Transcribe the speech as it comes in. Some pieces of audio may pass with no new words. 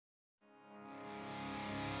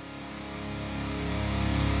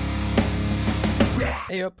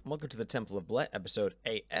Hey up, welcome to the Temple of Blet, episode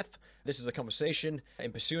AF. This is a conversation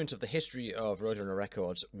in pursuant of the history of Roadrunner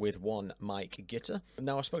Records with one Mike Gitter.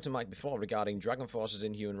 Now, I spoke to Mike before regarding Dragon Force's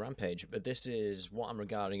Inhuman Rampage, but this is what I'm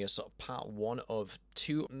regarding as sort of part one of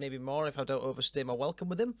two, maybe more if I don't overstay my welcome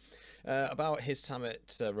with him. About his time at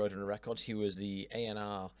Roadrunner Records, he was the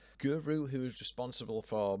A&R guru who was responsible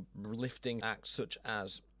for lifting acts such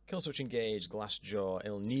as Killswitch Engage, Glassjaw,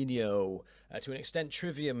 El Nino, to an extent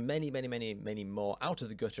Trivium, many more out of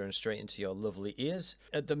the gutter and straight into your lovely ears.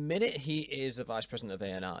 At the minute, he is the Vice President of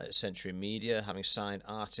A&R at Century Media, having signed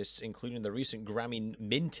artists including the recent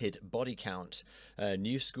Grammy-minted Body Count,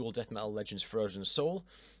 New School Death Metal legends Frozen Soul,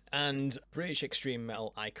 and British extreme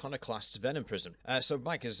metal iconoclasts Venom Prism. So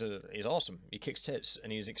Mike is awesome. He kicks tits,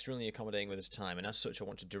 and he's extremely accommodating with his time, and as such I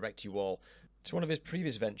want to direct you all to one of his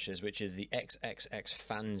previous ventures, which is the XXX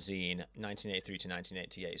Fanzine, 1983 to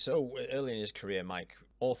 1988. So early in his career, Mike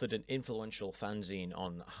authored an influential fanzine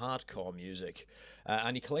on hardcore music,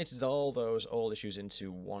 and he collated all those old issues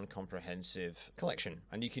into one comprehensive collection.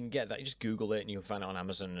 And you can get that, you just Google it and you'll find it on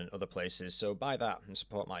Amazon and other places. So buy that and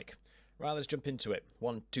support Mike. Right, let's jump into it.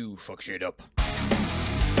 1, 2, fuck shit up.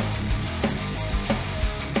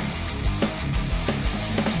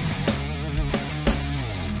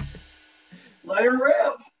 Let her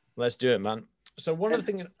rip. Let's do it, man. So one of the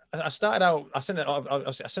things I started out, I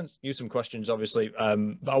sent you some questions, obviously,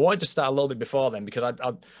 but I wanted to start a little bit before then because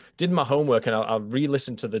I did my homework and I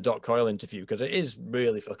re-listened to the Doc Coyle interview because it is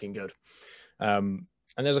really fucking good. And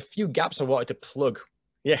there's a few gaps I wanted to plug.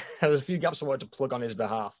 Yeah, there's a few gaps I wanted to plug on his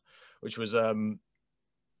behalf, which was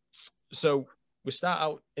so we start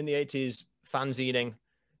out in the 80s, fanzining,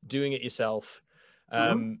 doing it yourself,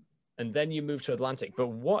 and then you move to Atlantic. But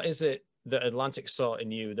what is it that Atlantic saw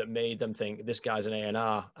in you that made them think this guy's an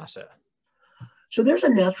A&R asset? So there's a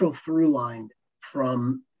natural through line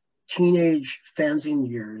from teenage fanzine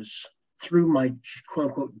years through my quote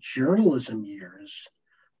unquote journalism years,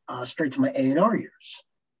 straight to my A&R years.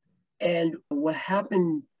 And what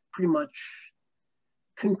happened pretty much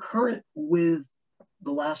concurrent with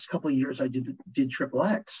the last couple of years I did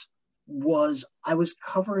XXX was I was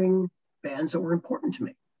covering bands that were important to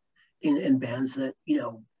me in bands that,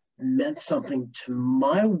 meant something to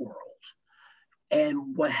my world.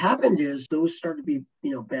 And what happened is those started to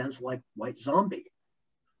be, bands like White Zombie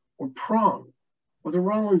or Prong or the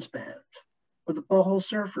Rollins Band or the Butthole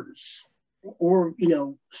Surfers or,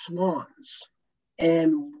 Swans.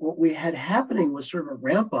 And what we had happening was sort of a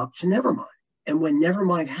ramp up to Nevermind. And when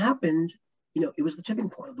Nevermind happened, it was the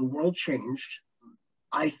tipping point. The world changed.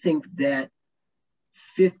 I think that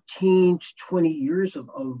 15 to 20 years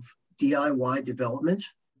of DIY development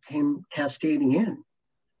came cascading in.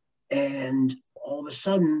 And all of a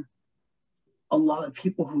sudden, a lot of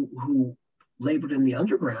people who labored in the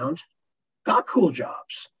underground got cool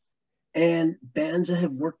jobs. And bands that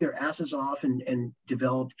have worked their asses off and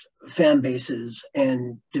developed fan bases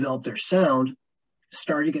and developed their sound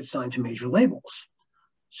started to get signed to major labels.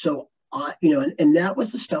 So, and that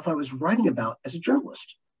was the stuff I was writing about as a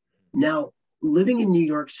journalist. Now, living in New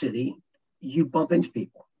York City, you bump into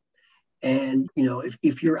people. And,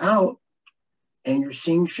 if you're out and you're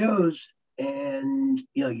seeing shows and,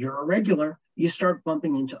 you're a regular, you start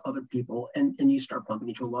bumping into other people and you start bumping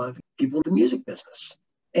into a lot of people in the music business.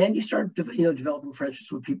 And you start, developing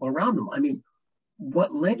friendships with people around them. I mean,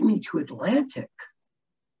 what led me to Atlantic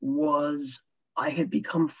was I had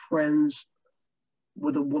become friends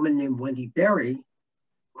with a woman named Wendy Berry,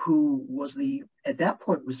 who was at that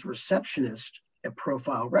point was the receptionist at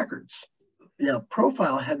Profile Records. Now,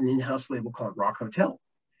 Profile had an in-house label called Rock Hotel,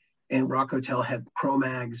 and Rock Hotel had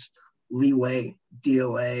Cro-Mags, Leeway,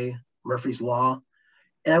 DOA, Murphy's Law,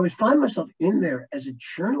 and I would find myself in there as a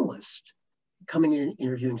journalist coming in and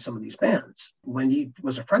interviewing some of these bands. Wendy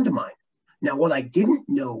was a friend of mine. Now, what I didn't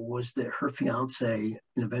know was that her fiance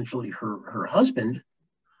and eventually her husband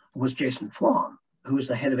was Jason Flom, who was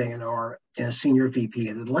the head of A&R and a senior VP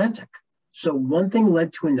at Atlantic. So one thing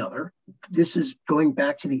led to another. This is going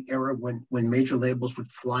back to the era when major labels would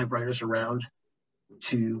fly writers around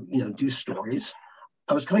to, do stories.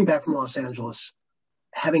 I was coming back from Los Angeles,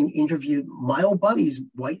 having interviewed my old buddies,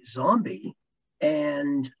 White Zombie,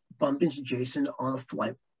 and bumped into Jason on a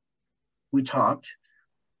flight. We talked.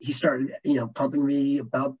 He started, pumping me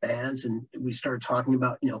about bands, and we started talking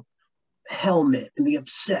about, Helmet and the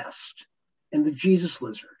Obsessed and the Jesus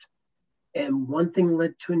Lizard. And one thing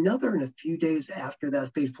led to another. And a few days after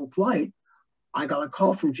that fateful flight, I got a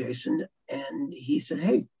call from Jason and he said,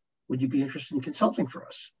 "Hey, would you be interested in consulting for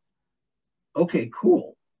us?" Okay,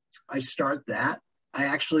 cool. I start that. I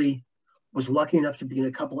actually was lucky enough to be in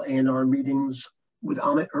a couple of A&R meetings with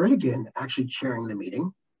Ahmet Ertegun actually chairing the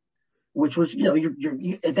meeting, which was, you're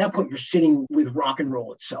at that point, you're sitting with rock and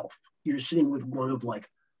roll itself. You're sitting with one of like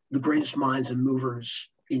the greatest minds and movers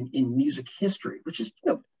in music history, which is,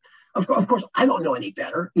 of course, I don't know any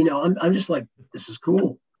better. I'm just like, this is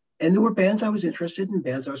cool. And there were bands I was interested in,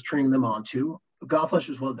 bands I was turning them on to. Godflesh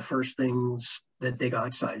was one of the first things that they got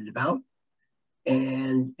excited about.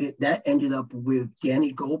 And that ended up with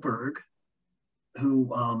Danny Goldberg,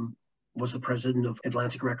 who was the president of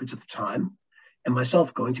Atlantic Records at the time, and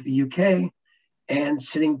myself going to the UK and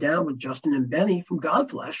sitting down with Justin and Benny from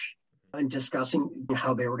Godflesh and discussing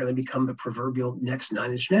how they were going to become the proverbial next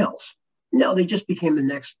Nine Inch Nails. No, they just became the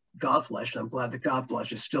next Godflesh, and I'm glad that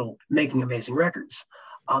Godflesh is still making amazing records.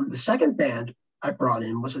 The second band I brought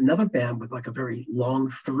in was another band with like a very long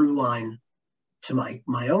through line to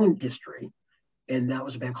my own history, and that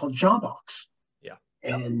was a band called Jawbox. Yeah.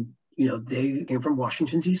 And, they came from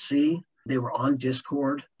Washington, D.C. They were on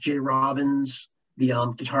Discord. Jay Robbins, the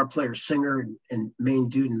guitar player, singer, and main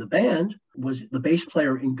dude in the band, was the bass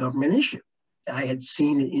player in Government Issue. I had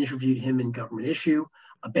seen and interviewed him in Government Issue.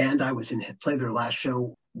 A band I was in had played their last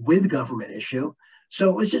show with Government Issue. So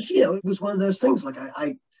it was just, it was one of those things. Like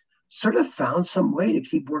I sort of found some way to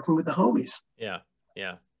keep working with the homies. Yeah.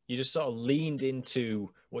 Yeah. You just sort of leaned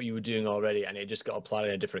into what you were doing already, and it just got applied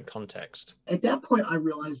in a different context. At that point, I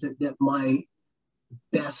realized that my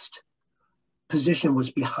best position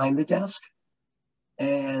was behind the desk.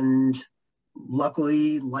 And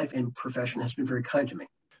luckily, life and profession has been very kind to me.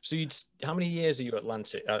 So how many years are you at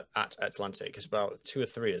Atlantic? It's about 2 or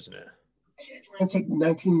 3, isn't it? Atlantic,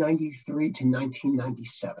 1993 to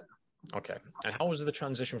 1997. Okay. And how was the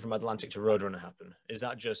transition from Atlantic to Roadrunner happen? Is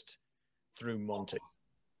that just through Monty?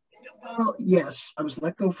 Well, yes. I was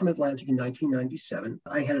let go from Atlantic in 1997.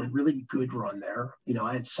 I had a really good run there.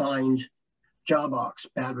 I had signed Jawbox,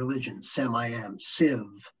 Bad Religion, Sam I Am, Civ,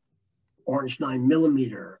 Orange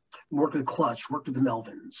 9mm, worked with Clutch, worked with the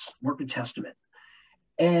Melvins, worked with Testament.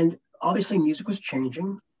 And obviously music was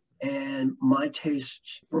changing, and my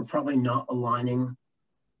tastes were probably not aligning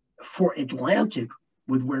for Atlantic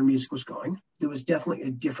with where music was going. There was definitely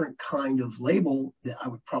a different kind of label that I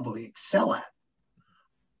would probably excel at.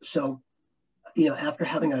 So, after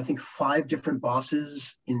having, I think, 5 different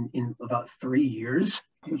bosses in about 3 years,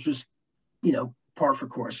 which was, par for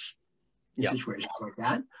course in situations like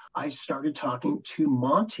that, I started talking to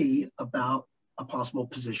Monty about a possible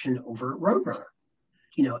position over at Roadrunner.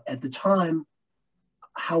 At the time,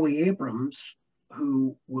 Howie Abrams,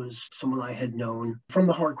 who was someone I had known from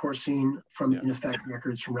the hardcore scene, from In Effect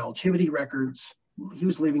Records, from Relativity Records, he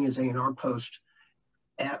was leaving his A&R post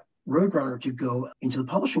at Roadrunner to go into the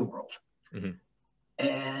publishing world. Mm-hmm.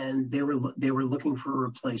 And they were looking for a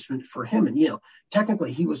replacement for him. And,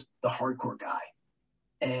 technically he was the hardcore guy.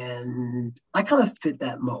 And I kind of fit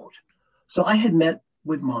that mode. So I had met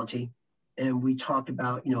with Monty, and we talked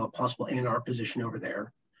about, a possible A&R position over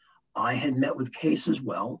there. I had met with Case as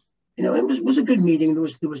well. It was a good meeting.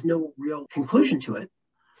 There was no real conclusion to it.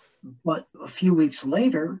 But a few weeks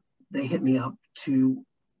later, they hit me up to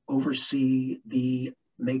oversee the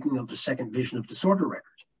making of the second Vision of Disorder record.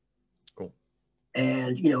 Cool.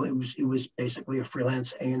 And, it was basically a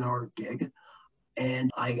freelance A&R gig.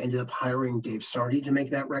 And I ended up hiring Dave Sardi to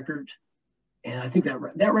make that record. And I think that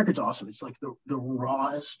record's awesome. It's like the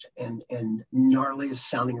rawest and gnarliest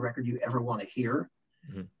sounding record you ever want to hear.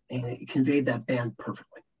 Mm-hmm. And it conveyed that band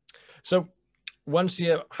perfectly. So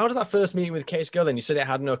how did that first meeting with Case go then? You said it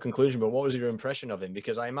had no conclusion, but what was your impression of him?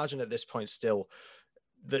 Because I imagine at this point still,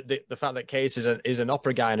 the fact that Case is an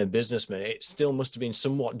opera guy and a businessman, it still must have been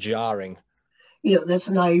somewhat jarring. That's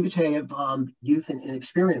the naivete of youth and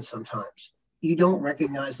inexperience sometimes. You don't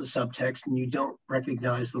recognize the subtext, and you don't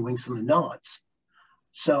recognize the winks and the nods.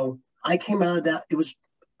 So I came out of that. It was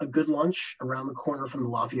a good lunch around the corner from the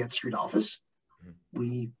Lafayette Street office. Mm-hmm.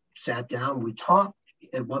 We sat down, we talked.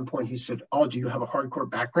 At one point he said, "Oh, do you have a hardcore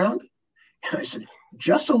background?" And I said,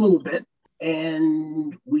 "Just a little bit."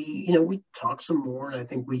 And we talked some more. And I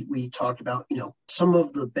think we talked about, some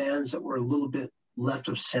of the bands that were a little bit left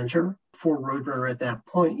of center for Roadrunner at that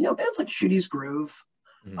point. Bands like Shooty's Groove,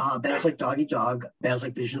 mm-hmm. Bands like Doggy Dog, bands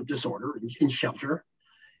like Vision of Disorder and Shelter.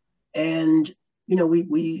 And,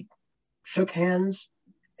 we shook hands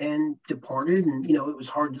and departed. And, it was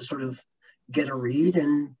hard to sort of get a read,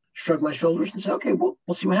 and shrug my shoulders and say, okay, we'll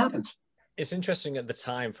see what happens. It's interesting at the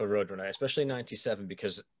time for Roadrunner, especially 97,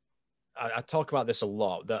 because I talk about this a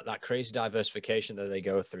lot, that crazy diversification that they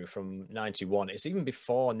go through from 91. It's even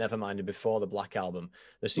before Nevermind and before the Black Album.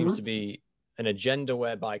 There seems mm-hmm. to be an agenda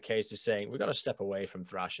whereby Case is saying, we've got to step away from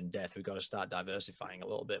thrash and death. We've got to start diversifying a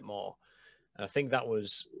little bit more. And I think that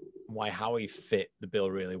was why Howie fit the bill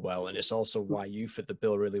really well, and it's also why you fit the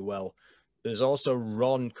bill really well. There's also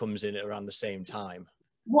Ron comes in at around the same time.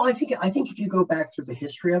 Well, I think if you go back through the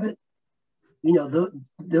history of it, you know,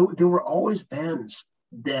 there were always bands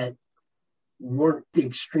that weren't the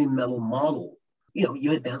extreme metal model. You know,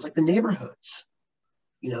 you had bands like the Neighborhoods.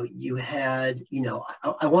 You know, you had, you know,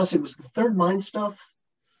 I want to say it was the Third Mind stuff.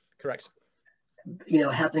 Correct. You know,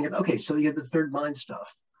 happening. Okay, so you had the Third Mind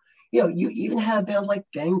stuff. You know, you even had a band like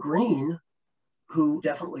Gangrene, who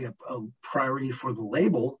definitely a priority for the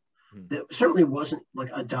label. That certainly wasn't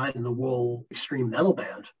like a dyed-in-the-wool extreme metal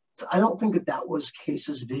band. I don't think that that was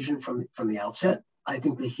Case's vision from the outset. I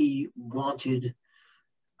think that he wanted,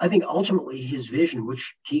 I think ultimately his vision,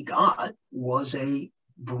 which he got, was a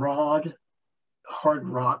broad hard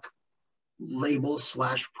rock label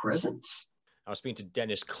 / presence. I was speaking to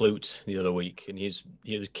Dennis Clute the other week, and he was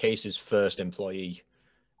Case's first employee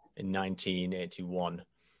in 1981,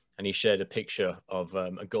 and he shared a picture of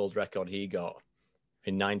a gold record he got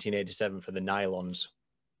in 1987 for the Nylons,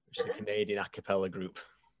 which is a Canadian a cappella group.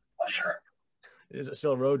 Oh, sure. It's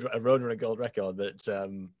still a Roadrunner gold record, but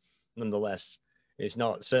nonetheless, it's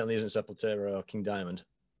not, certainly isn't Sepultura or King Diamond.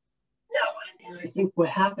 No, and I think what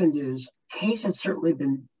happened is Case had certainly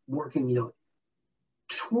been working, you know,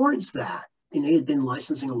 towards that. You know, he had been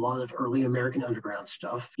licensing a lot of early American underground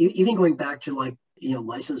stuff, even going back to like, you know,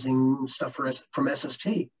 licensing stuff from SST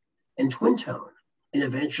and Twin Tone. And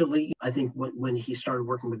eventually, I think when he started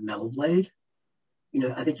working with Metal Blade, you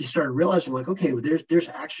know, I think he started realizing like, okay, well, there's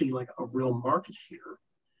actually like a real market here,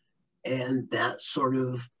 and that sort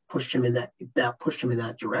of pushed him in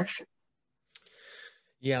that direction.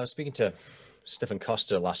 Yeah, I was speaking to Stephen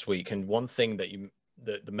Costa last week, and one thing that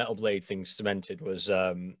the Metal Blade thing cemented was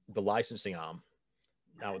the licensing arm.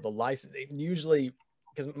 Now, the license usually,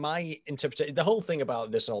 because my interpretation, the whole thing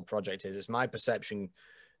about this whole project is my perception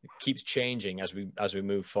keeps changing as we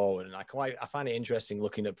move forward, and I find it interesting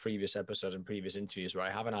looking at previous episodes and previous interviews where I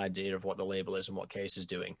have an idea of what the label is and what Case is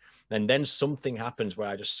doing, and then something happens where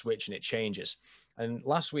I just switch and it changes. And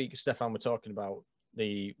last week, Stefan, we're talking about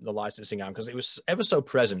the licensing arm because it was ever so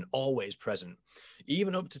present, always present,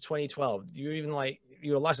 even up to 2012. You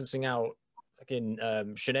were licensing out fucking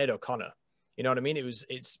Sinead O'Connor. You know what I mean?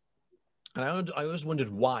 And I always wondered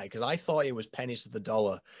why, because I thought it was pennies to the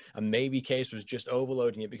dollar, and maybe Case was just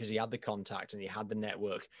overloading it because he had the contacts and he had the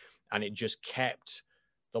network, and it just kept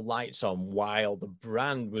the lights on while the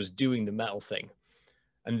brand was doing the metal thing.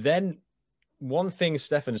 And then one thing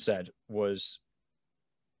Stefan said was,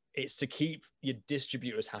 it's to keep your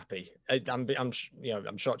distributors happy. I'm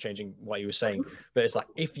shortchanging what you were saying, but it's like,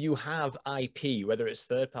 if you have IP, whether it's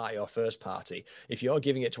third party or first party, if you're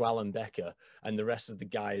giving it to Alan Becker and the rest of the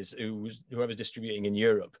guys whoever's distributing in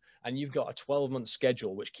Europe, and you've got a 12-month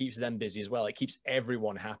schedule, which keeps them busy as well, it keeps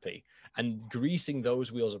everyone happy. And greasing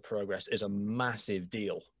those wheels of progress is a massive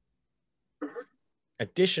deal.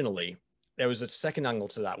 Additionally, there was a second angle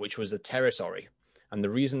to that, which was the territory. And the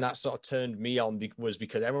reason that sort of turned me on was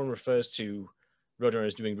because everyone refers to Roadrunner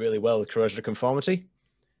as doing really well with Corrosion of Conformity.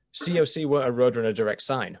 COC weren't a Roadrunner direct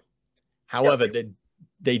sign. However,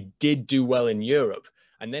 they did do well in Europe.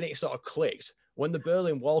 And then it sort of clicked. When the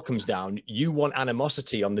Berlin Wall comes down, you want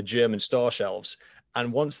animosity on the German store shelves.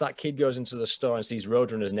 And once that kid goes into the store and sees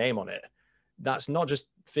Roadrunner's name on it, that's not just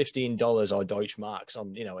 $15 or Deutschmarks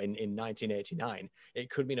in 1989. It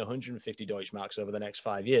could mean 150 Deutschmarks over the next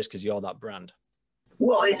 5 years because you're that brand.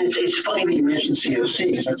 Well, it's funny that you mentioned COC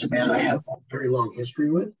because that's a band I have a very long history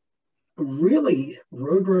with. But really,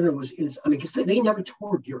 Roadrunner because they never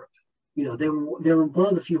toured Europe. You know, they were one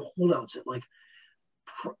of the few holdouts that, like,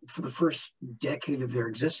 for the first decade of their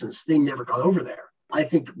existence, they never got over there. I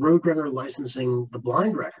think Roadrunner licensing the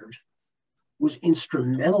Blind record was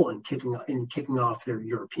instrumental in kicking off their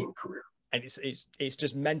European career. And it's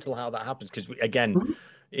just mental how that happens because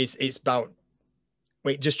it's about.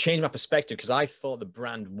 Wait, just changed my perspective because I thought the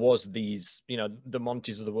brand was these, you know, the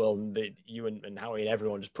Monties of the world and you and Howie and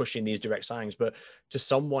everyone just pushing these direct signings, but to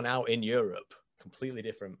someone out in Europe, completely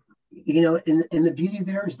different. You know, and the beauty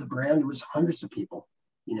there is the brand was hundreds of people,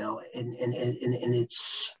 you know, and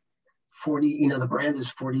it's 40, you know, the brand is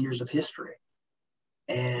 40 years of history.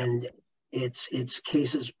 And it's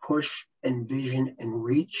Case's push and vision and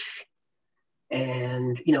reach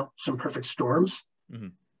and, you know, some perfect storms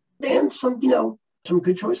and some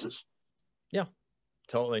good choices. Yeah,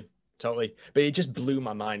 totally. But it just blew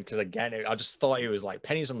my mind because, again, I just thought it was like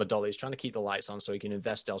pennies on the dollar. He's trying to keep the lights on so he can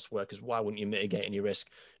invest elsewhere because why wouldn't you mitigate any risk?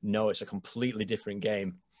 No, it's a completely different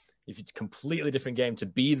game. If it's a completely different game to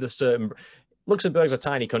be the certain... Luxembourg's a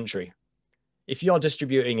tiny country. if you're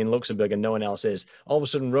distributing in Luxembourg and no one else is, all of a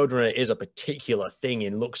sudden Roadrunner is a particular thing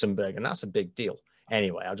in Luxembourg, and that's a big deal.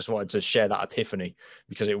 Anyway, I just wanted to share that epiphany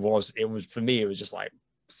because it was for me, it was just like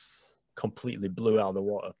completely blew out of the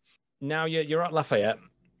water. Now you're at Lafayette,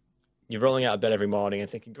 you're rolling out of bed every morning and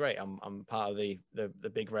thinking, great, I'm part of the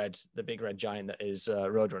big red giant that is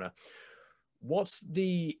Roadrunner. What's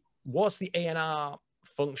the A&R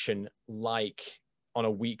function like on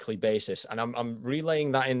a weekly basis? And I'm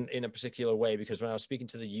relaying that in a particular way because when I was speaking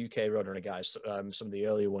to the UK Roadrunner guys, some of the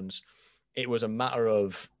earlier ones, it was a matter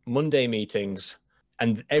of Monday meetings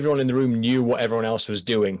and everyone in the room knew what everyone else was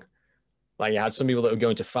doing. Like you had some people that were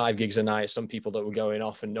going to 5 gigs a night, some people that were going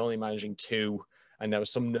off and only managing 2. And there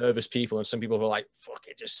was some nervous people and some people who were like, fuck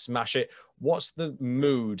it, just smash it. What's the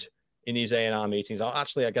mood in these A&R meetings?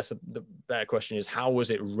 Actually, I guess the better question is, how was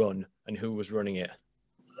it run and who was running it?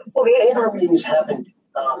 Well, the A&R meetings happened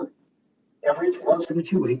once every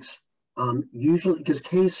 2 weeks. Usually, because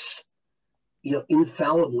Case,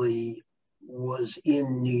 infallibly was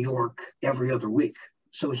in New York every other week.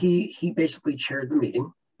 So he basically chaired the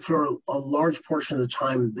meeting. For a large portion of the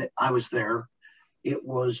time that I was there, it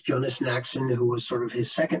was Jonas Naxon, who was sort of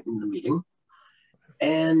his second in the meeting.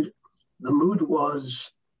 And the mood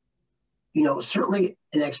was, certainly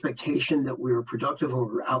an expectation that we were productive when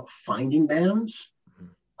we were out finding bands,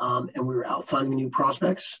 and we were out finding new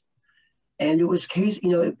prospects. And it was Case,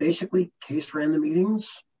 it basically Case ran the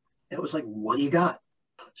meetings. And it was like, what do you got?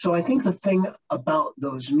 So I think the thing about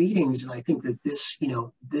those meetings, and I think that this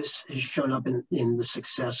has shown up in the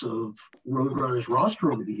success of Roadrunner's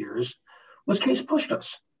roster over the years, was Case pushed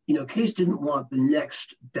us. Case didn't want the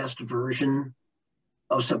next best version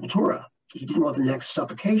of Sepultura. He didn't want the next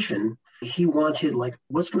Suffocation. He wanted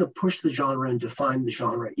what's going to push the genre and define the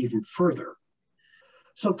genre even further.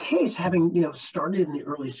 So Case, having started in the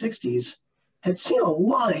early 60s, had seen a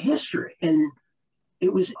lot of history. And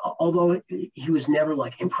it was, although he was never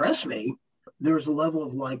impress me, there was a level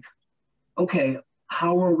of okay,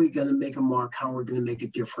 how are we going to make a mark? How are we going to make a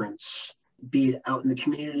difference, be it out in the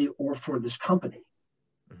community or for this company?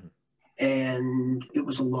 Mm-hmm. And it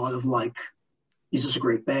was a lot of is this a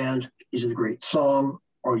great band? Is it a great song?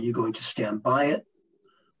 Are you going to stand by it?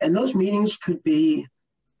 And those meetings could be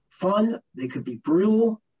fun. They could be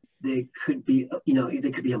brutal. They could be,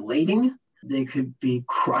 they could be elating. They could be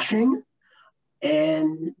crushing.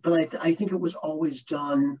 But I think it was always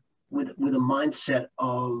done with a mindset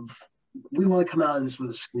of, we want to come out of this with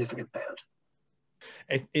a significant band.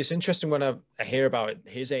 It's interesting when I hear about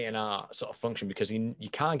his A&R sort of function, because you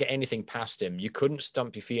can't get anything past him. You couldn't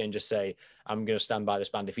stump your feet and just say, I'm going to stand by this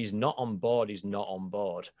band. If he's not on board, he's not on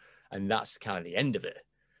board. And that's kind of the end of it.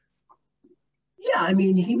 Yeah,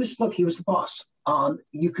 he was the boss.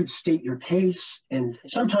 You could state your case, and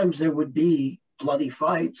sometimes there would be bloody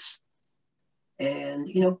fights. And,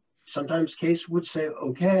 sometimes Case would say,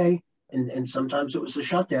 okay, and sometimes it was a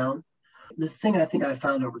shutdown. The thing I think I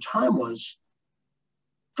found over time was,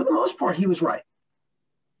 for the most part, he was right.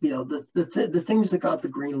 The things that got the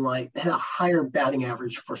green light had a higher batting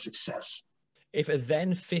average for success. If a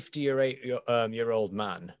then 50-year-old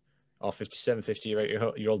man, or 57,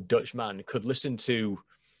 58-year-old Dutch man could listen to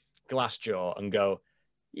Glassjaw and go,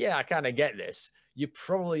 yeah, I kind of get this, you're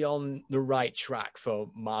probably on the right track for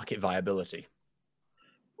market viability.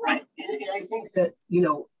 Right. And I think that,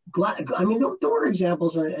 there were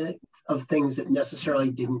examples of things that necessarily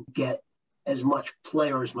didn't get as much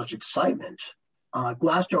play or as much excitement.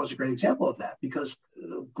 Glassjaw is a great example of that, because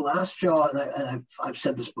Glassjaw, and I've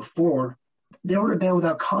said this before, they were a band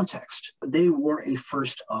without context. They were a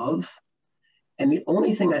first of, and the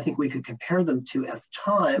only thing I think we could compare them to at the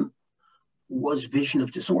time was Vision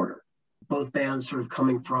of Disorder. Both bands sort of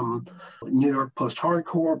coming from New York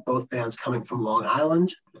post-hardcore, both bands coming from Long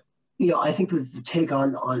Island. I think that the take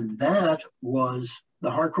on that was, the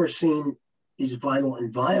hardcore scene is vital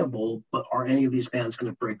and viable, but are any of these bands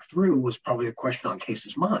going to break through, was probably a question on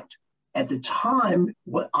Case's mind. At the time,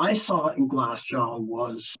 what I saw in Glassjaw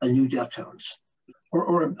was a new Deftones,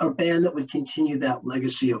 or a band that would continue that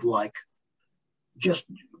legacy of just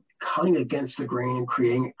cutting against the grain and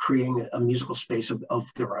creating a musical space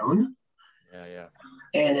of their own. Yeah.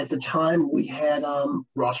 And at the time, we had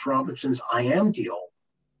Ross Robinson's I Am deal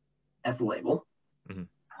at the label. Mm-hmm.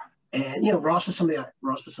 And, Ross was somebody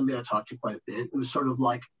I talked to quite a bit. It was sort of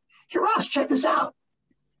hey, Ross, check this out.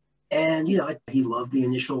 And, he loved the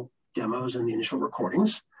initial demos and the initial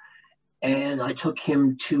recordings. And I took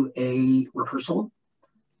him to a rehearsal.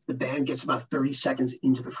 The band gets about 30 seconds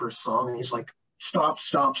into the first song, and he's like, stop.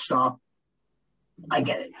 I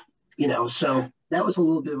get it. So that was a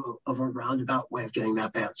little bit of a roundabout way of getting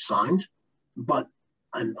that band signed. But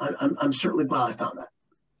I'm certainly glad I found that.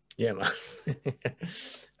 Yeah, man.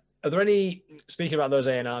 Are there any, speaking about those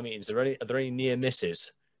A&R meetings, are there any near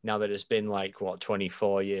misses now that it's been like, what,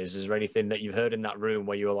 24 years? Is there anything that you've heard in that room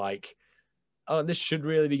where you were like, oh, this should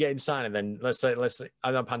really be getting signed? And then let's say,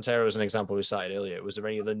 I know Pantera was an example we cited earlier. Was there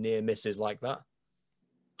any other near misses like that?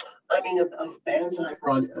 I mean, of bands I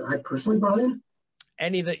personally brought in?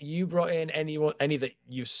 Any that you brought in, any that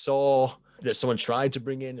you saw that someone tried to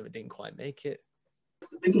bring in and it didn't quite make it?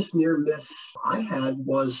 The biggest near miss I had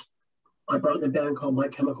was I brought in a band called My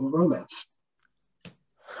Chemical Romance,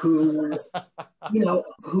 who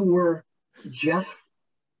were Jeff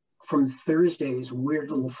from Thursday's Weird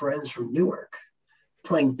Little Friends from Newark,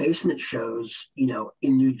 playing basement shows, in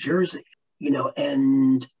New Jersey,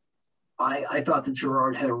 and I thought that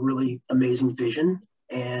Gerard had a really amazing vision,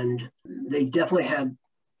 and they definitely had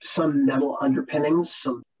some metal underpinnings,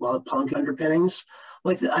 a lot of punk underpinnings.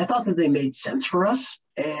 I thought that they made sense for us.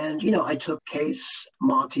 And, I took Case,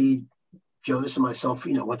 Monty, Jonas, and myself,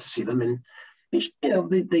 went to see them, and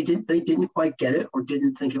they didn't quite get it or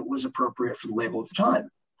didn't think it was appropriate for the label at the time.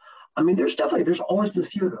 I mean, there's always been a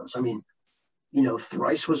few of those. I mean,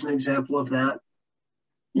 Thrice was an example of that.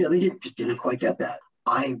 They didn't quite get that.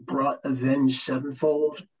 I brought Avenged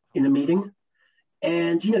Sevenfold in a meeting,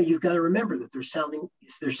 and you've got to remember that they're sounding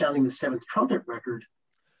the Seventh Trumpet record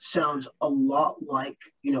sounds a lot like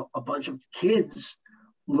a bunch of kids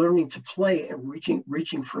learning to play and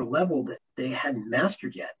reaching for a level that they hadn't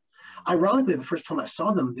mastered yet. Ironically, the first time I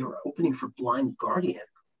saw them, they were opening for Blind Guardian.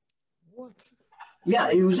 What? Yeah,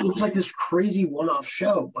 it was like this crazy one-off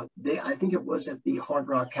show, but I think it was at the Hard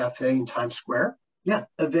Rock Cafe in Times Square. Yeah,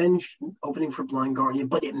 Avenged opening for Blind Guardian,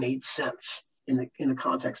 but it made sense in the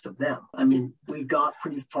context of them. I mean, we got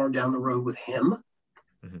pretty far down the road with him.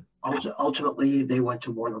 Mm-hmm. Ultimately, they went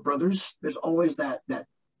to Warner Brothers. There's always that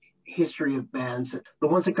history of bands, the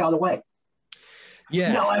ones that got away.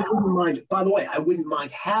 Yeah. No, I wouldn't mind. By the way, I wouldn't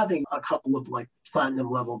mind having a couple of like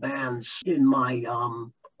platinum level bands in my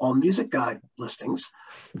All Music Guide listings,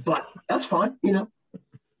 but that's fine.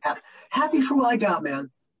 Happy for what I got,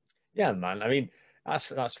 man. Yeah, man. I mean, that's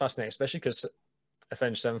fascinating, especially because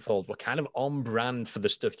Avenged Sevenfold were kind of on brand for the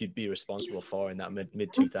stuff you'd be responsible for in that mid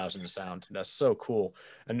 2000s sound. That's so cool.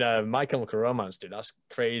 And My Chemical Romance, dude, that's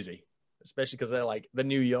crazy, especially because they're like the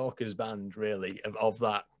New Yorkers band, really, of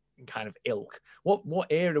that kind of ilk. What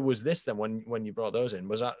era was this then when you brought those in?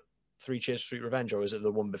 Was that Three Cheers for Sweet Revenge, or was it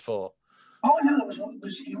the one before? Oh no, it was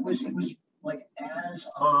like as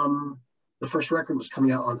the first record was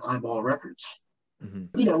coming out on Eyeball Records.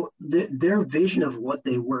 Mm-hmm. Their vision of what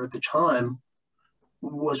they were at the time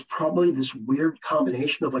was probably this weird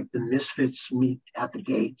combination of like the Misfits meet At the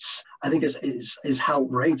Gates. I think is how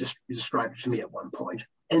Ray just described it to me at one point.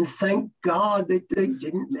 And thank God that they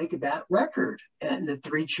didn't make that record. And the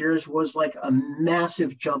Three Cheers was like a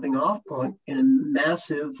massive jumping off point and a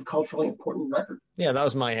massive culturally important record. Yeah, that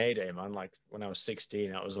was my heyday, man. Like when I was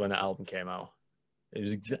 16, that was when the album came out. It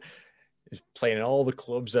was playing in all the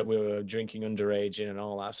clubs that we were drinking underage in and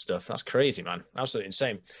all that stuff. That's crazy, man. Absolutely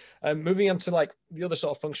insane. Moving on to like the other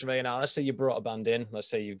sort of function of A&R. Let's say you brought a band in. Let's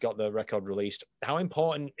say you got the record released. How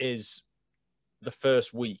important is the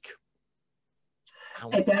first week?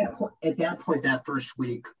 At that point, that first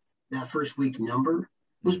week number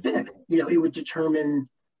was big. It would determine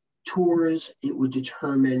tours. It would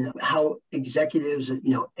determine how executives at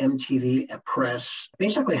MTV, at press,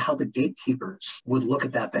 basically how the gatekeepers would look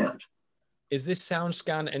at that band. Is this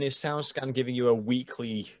SoundScan, and is SoundScan giving you a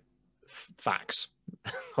weekly fax?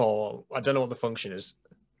 Or I don't know what the function is.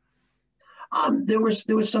 There was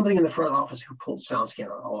somebody in the front office who pulled SoundScan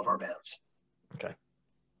on all of our bands.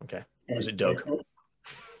 Okay. Was it Doug?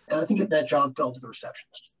 And I think that job fell to the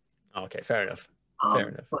receptionist. Okay, fair enough.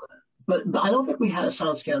 But I don't think we had a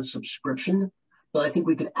SoundScan subscription, but I think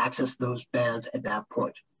we could access those bands at that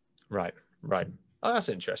point. Right. Oh, that's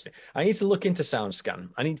interesting. I need to look into SoundScan.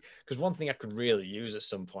 Because one thing I could really use at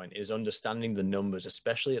some point is understanding the numbers,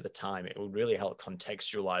 especially at the time. It would really help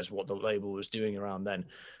contextualize what the label was doing around then,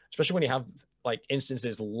 especially when you have like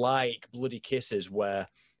instances like Bloody Kisses where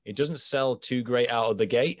it doesn't sell too great out of the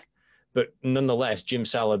gate, but nonetheless, Jim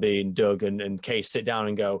Salaby and Doug and Case sit down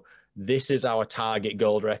and go, this is our target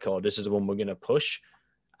gold record. This is the one we're going to push.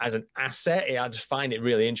 As an asset, I just find it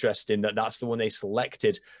really interesting that that's the one they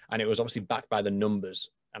selected, and it was obviously backed by the numbers.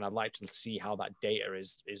 And I'd like to see how that data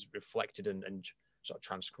is reflected and sort of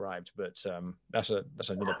transcribed. But that's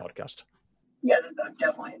another podcast. Yeah,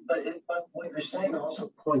 definitely. But what you're saying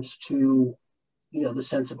also points to, the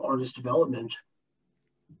sense of artist development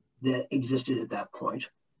that existed at that point,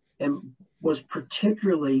 and was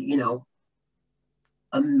particularly,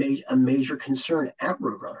 a major concern at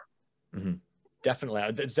Roadrunner. Mm-hmm.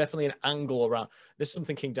 Definitely. There's definitely an angle around. This is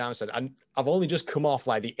something King Diamond said. And I've only just come off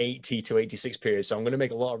like the 80 to 86 period. So I'm going to make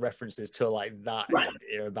a lot of references to like that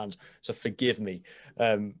era bands. So forgive me.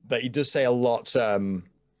 But he does say a lot. The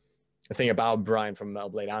thing about Brian from Metal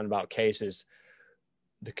Blade and about Cases,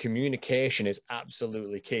 the communication is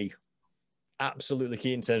absolutely key. Absolutely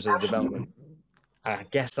key in terms of the development. And I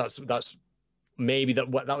guess that's maybe that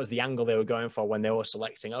was the angle they were going for when they were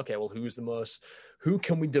selecting, okay, well, who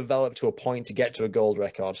can we develop to a point to get to a gold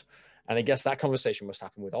record? And I guess that conversation must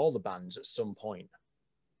happen with all the bands at some point.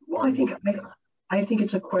 Well, I think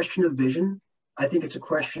it's a question of vision. I think it's a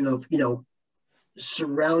question of,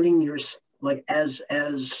 surrounding your, like, as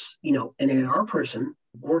an A&R person,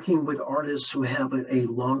 working with artists who have a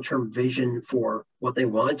long-term vision for what they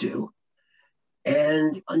want to do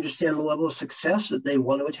and understand the level of success that they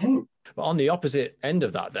want to attain. But on the opposite end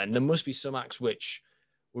of that, then, there must be some acts which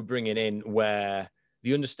we're bringing in where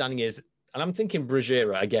the understanding is, and I'm thinking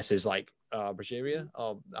Brujeria, I guess, is like, Brujeria?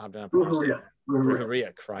 Or how do I pronounce it?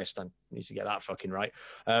 Brujeria. Christ, I need to get that fucking right.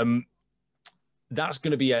 That's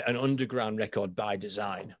going to be an underground record by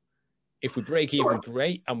design. If we break even,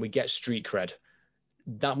 great, and we get street cred.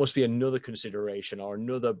 That must be another consideration or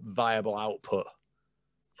another viable output.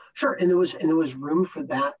 Sure, and there was room for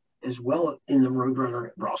that as well in the Roadrunner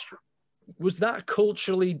roster. Was that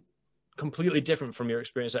culturally completely different from your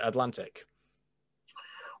experience at Atlantic?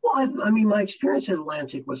 Well, I mean, my experience at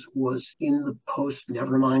Atlantic was in the post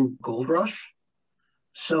Nevermind gold rush.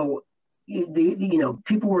 So,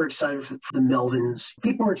 people were excited for the Melvins.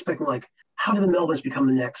 People were expecting, like, how do the Melvins become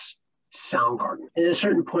the next Soundgarden? And at a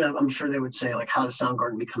certain point, I'm sure they would say, like, how does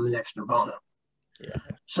Soundgarden become the next Nirvana? Yeah.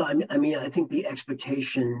 So, I think the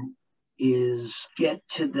expectation is get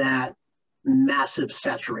to that massive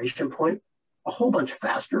saturation point a whole bunch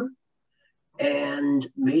faster. And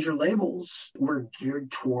major labels were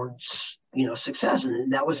geared towards, success.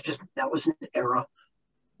 And that was an era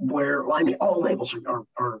where, well, I mean, all labels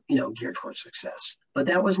are geared towards success. But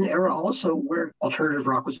that was an era also where alternative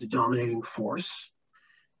rock was the dominating force.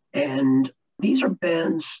 And these are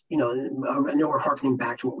bands, I know we're harkening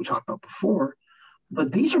back to what we talked about before,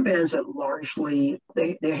 but these are bands that largely,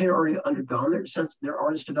 they had already undergone their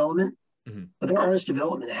artist development, mm-hmm. But their artist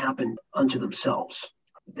development happened unto themselves.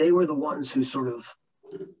 They were the ones who sort of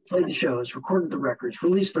played the shows, recorded the records,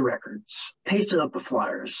 released the records, pasted up the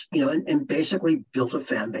flyers, and basically built a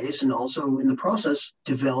fan base, and also in the process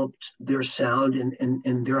developed their sound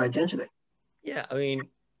and their identity. Yeah, I mean,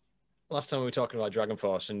 last time we were talking about Dragon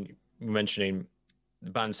Force and mentioning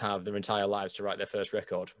the bands have their entire lives to write their first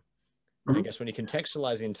record. Mm-hmm. I guess when you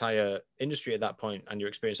contextualize the entire industry at that point and your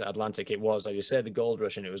experience at Atlantic, it was, like you said, the gold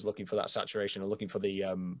rush, and it was looking for that saturation and looking for the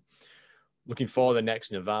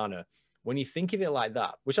next Nirvana. When you think of it like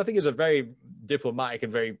that, which I think is a very diplomatic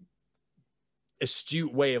and very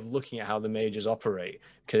astute way of looking at how the majors operate,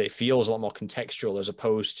 because it feels a lot more contextual as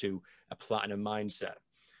opposed to a platinum mindset.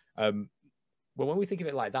 But when we think of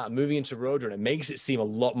it like that, moving into Roadrunner, it makes it seem a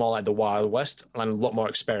lot more like the Wild West and a lot more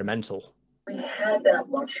experimental. We had that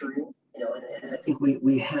luxury, and I think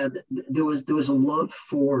there was a love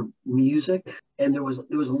for music, and there was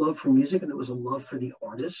a love for music, and there was a love for the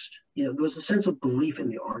artist. There was a sense of belief in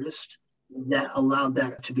the artist that allowed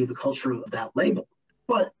that to be the culture of that label.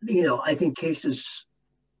 But, I think Case's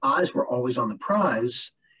eyes were always on the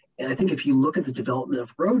prize. And I think if you look at the development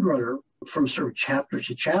of Roadrunner from sort of chapter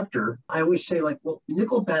to chapter, I always say, like, well,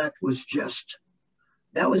 Nickelback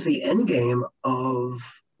that was the end game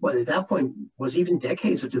of what at that point was even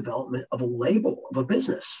decades of development of a label, of a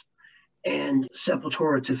business. And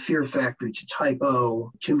Sepultura to Fear Factory to Type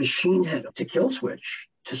O to Machine Head to Killswitch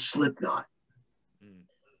to Slipknot.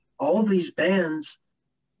 All of these bands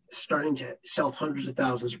starting to sell hundreds of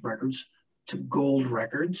thousands of records, to gold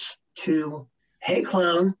records, to, hey,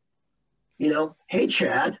 clown, hey,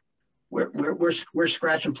 Chad, we're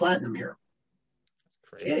scratching platinum here.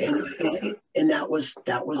 And that was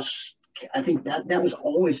I think that was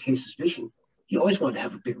always Case's vision. He always wanted to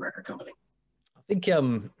have a big record company. I think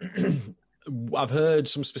I've heard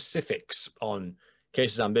some specifics on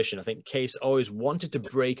Case's ambition. I think Case always wanted to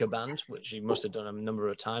break a band, which he must have done a number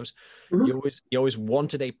of times. Mm-hmm. He always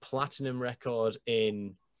wanted a platinum record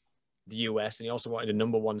in the US, and he also wanted a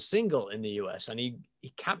 #1 single in the US, and he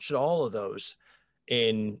captured all of those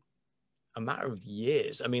in a matter of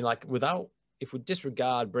years. I mean, like, if we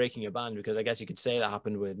disregard breaking a band, because I guess you could say that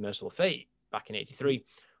happened with Merciful Fate back in '83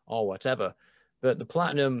 or whatever, but the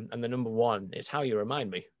platinum and the #1 is how you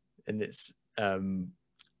remind me. And it's I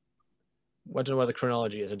don't know where the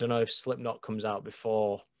chronology is. I don't know if Slipknot comes out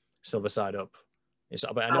before Silver Side Up.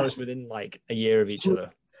 But I know it's within like a year of each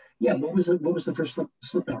other. Yeah, what was the first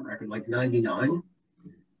Slipknot record? Like 99?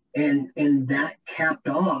 And that capped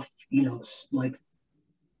off, like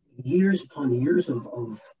years upon years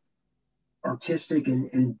of artistic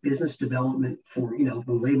and business development for the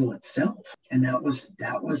label itself. And that was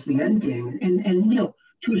the end game. And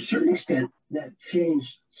to a certain extent that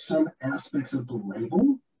changed some aspects of the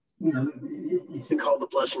label. It's been called the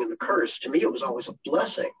blessing and the curse. To me, it was always a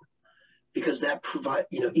blessing, because that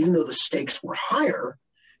even though the stakes were higher,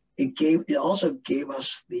 it also gave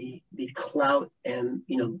us the clout and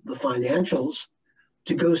the financials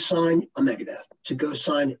to go sign a Megadeth, to go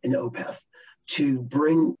sign an Opeth, to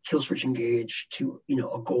bring Killswitch Engage to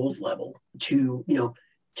a gold level, to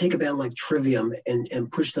take a band like Trivium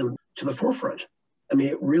and push them to the forefront. I mean,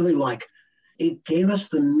 it really it gave us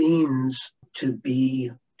the means to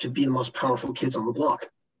be the most powerful kids on the block.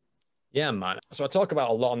 Yeah, man. So I talk about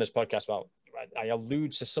a lot on this podcast about, I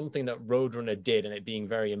allude to something that Roadrunner did and it being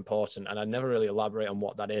very important, and I never really elaborate on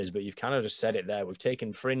what that is, but you've kind of just said it there. We've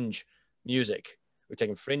taken fringe music, we've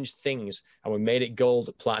taken fringe things, and we made it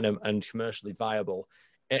gold, platinum, and commercially viable.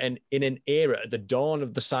 And in an era, at the dawn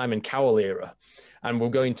of the Simon Cowell era, and we're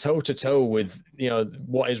going toe to toe with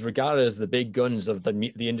what is regarded as the big guns of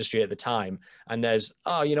the industry at the time. And there's,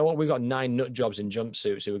 we've got 9 nut jobs in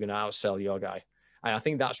jumpsuits who are going to outsell your guy. And I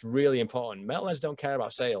think that's really important. Metalheads don't care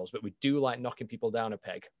about sales, but we do like knocking people down a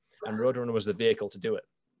peg. And Roadrunner was the vehicle to do it.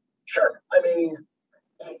 Sure. I mean,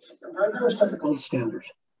 Roadrunner set the gold standard.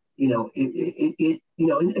 And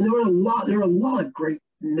there were a lot of great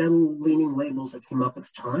metal-leaning labels that came up at the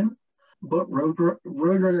time, but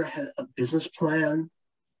Roadrunner had a business plan.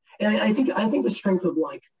 And I think the strength of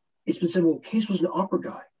it's been said, well, Case was an opera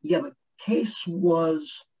guy. Yeah, but Case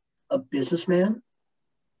was a businessman,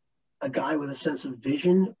 a guy with a sense of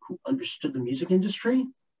vision who understood the music industry.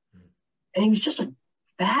 And he was just a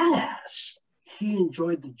badass. He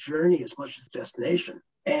enjoyed the journey as much as the destination.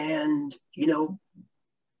 And,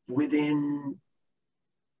 within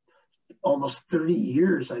almost 30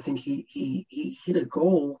 years, I think he hit a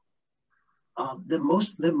goal that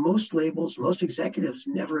most labels, most executives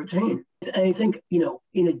never attain. And I think,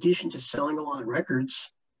 in addition to selling a lot of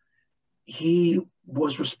records, he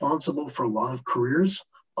was responsible for a lot of careers,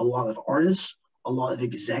 a lot of artists, a lot of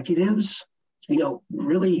executives,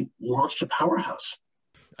 really launched a powerhouse.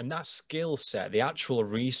 And that skill set, the actual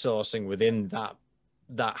resourcing within that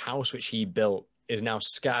house which he built, is now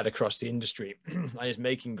scattered across the industry and is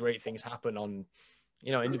making great things happen on,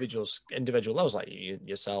 individual levels, like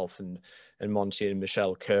yourself and Monty and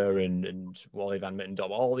Michelle Kerr and Wally Van Mittendorf.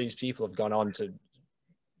 All these people have gone on to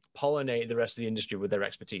pollinate the rest of the industry with their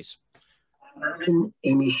expertise. Irvin,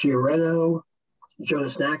 Amy Sciarretto,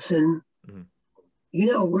 Jonas Naxon.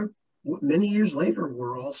 We're many years later,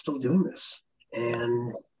 we're all still doing this.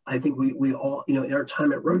 And I think we all, in our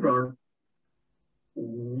time at Roadrunner,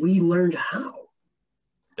 we learned how.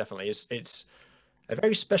 Definitely. It's a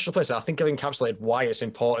very special place. I think I've encapsulated why it's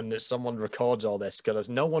important that someone records all this, because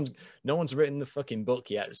no one's written the fucking book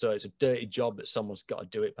yet. So it's a dirty job that someone's got to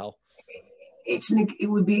do it, pal. It's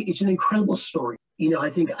an incredible story. I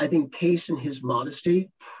think Case, in his modesty,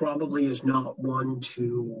 probably is not one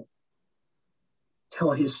to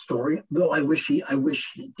tell his story, though I wish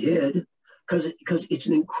he did, because it's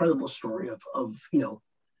an incredible story of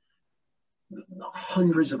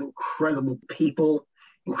hundreds of incredible people,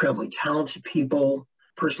 incredibly talented people,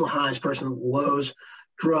 personal highs, personal lows,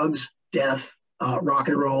 drugs, death, rock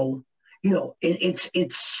and roll. It's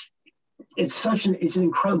an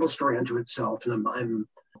incredible story unto itself, and I'm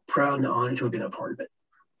proud and honored to have been a part of it.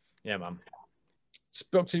 Yeah, man.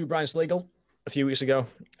 Spoke to Brian Slagle a few weeks ago,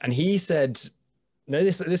 and he said, "No,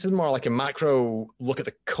 this is more like a macro look at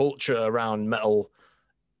the culture around metal,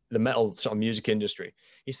 the metal sort of music industry."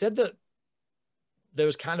 He said that there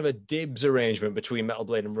was kind of a dibs arrangement between Metal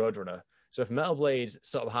Blade and Roadrunner. So if Metal Blade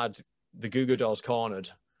sort of had the Goo Goo Dolls cornered,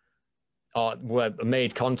 or were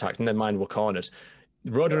made contact and then mine were cornered,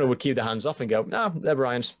 Roadrunner would keep their hands off and go, "No, they're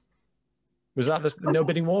Brian's." Was that the no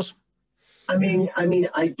bidding wars? I mean,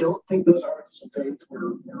 I don't think those articles of faith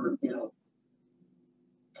were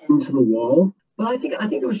pinned to the wall, but I think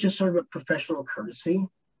it was just sort of a professional courtesy,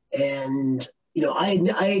 and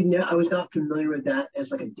I was not familiar with that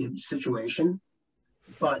as like a dibs situation,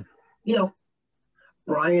 but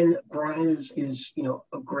Brian is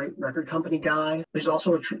a great record company guy. He's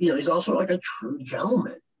also he's also like a true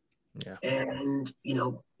gentleman. Yeah. And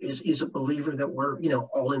is a believer that we're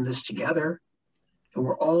all in this together, and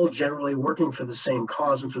we're all generally working for the same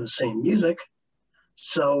cause and for the same music.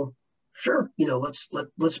 So sure,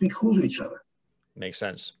 let's be cool to each other. Makes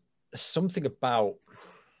sense. There's something about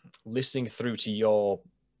listening through to your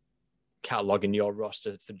catalog and your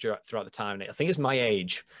roster throughout the time. I think it's my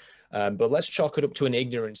age, but let's chalk it up to an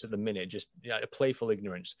ignorance at the minute, just a playful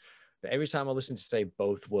ignorance. But every time I listen to, say,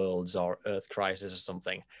 Both Worlds or Earth Crisis or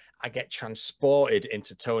something, I get transported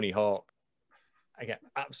into Tony Hawk. I get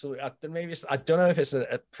absolutely, I don't know if it's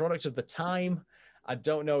a product of the time. I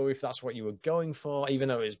don't know if that's what you were going for, even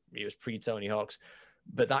though it was pre-Tony Hawk's.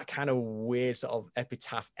 But that kind of weird sort of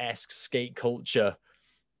epitaph-esque skate culture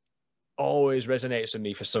always resonates with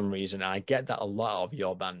me for some reason. And I get that a lot of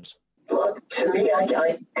your bands. Look, to me, I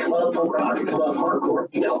come out of rock, I come out of hardcore.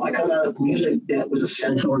 I come out of music that was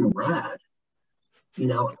essential and rad.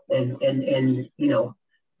 And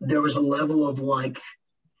there was a level of like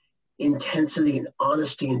intensity and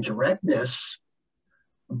honesty and directness,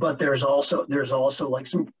 but there's also like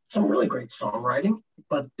some really great songwriting,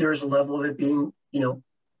 but there's a level of it being in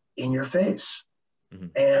your face. Mm-hmm.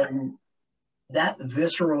 And that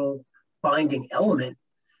visceral binding element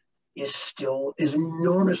is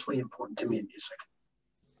enormously important to me in music.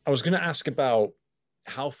 I was going to ask about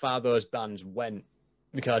how far those bands went,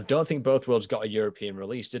 because I don't think Both Worlds got a European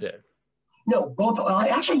release, did it? No, both.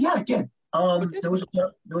 Actually, yeah, it did. There was a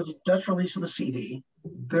Dutch release of the CD.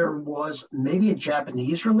 There was maybe a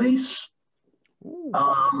Japanese release.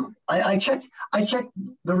 I checked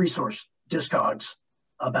the resource Discogs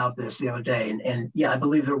about this the other day, and yeah, I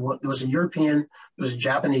believe there was a European, there was a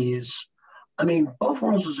Japanese. I mean, Both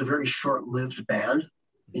Worlds was a very short-lived band.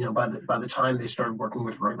 By the time they started working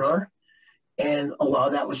with Roadrunner, and a lot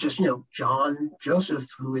of that was just John Joseph,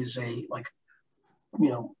 who is a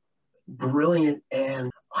brilliant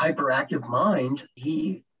and hyperactive mind.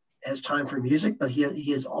 He has time for music, but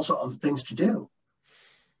he has also other things to do.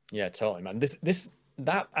 Yeah, totally, man.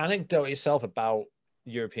 That anecdote itself about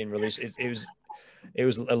European release, it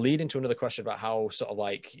was a lead into another question about how sort of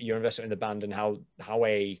like your investment in the band and how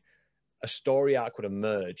a story arc would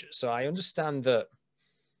emerge. So I understand that,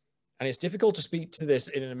 and it's difficult to speak to this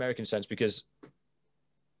in an American sense because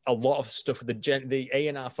a lot of stuff, the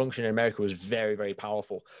A&R function in America was very, very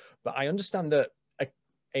powerful. But I understand that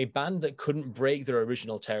a band that couldn't break their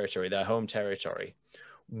original territory, their home territory,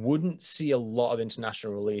 wouldn't see a lot of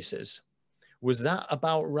international releases. Was that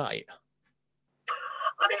about right?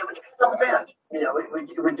 I mean, it would depend on the band.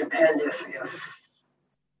 It would depend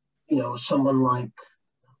if someone like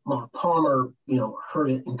Mark Palmer, heard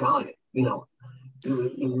it and got it. It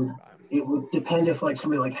would depend if like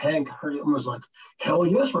somebody like Hank heard it and was like, hell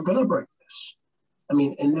yes, we're gonna break this. I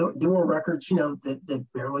mean, and there were records, that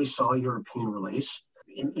barely saw European release.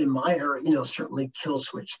 In my era, certainly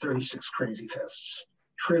Killswitch, 36 Crazy Fists,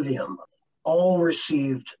 Trivium, all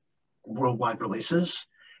received worldwide releases.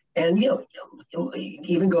 And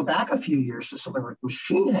even go back a few years to something like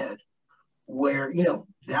Machine Head, where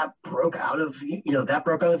that broke out of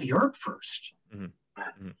Europe first. Mm-hmm.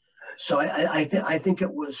 Mm-hmm. So I think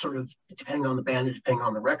it was sort of depending on the band and depending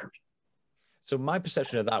on the record. So my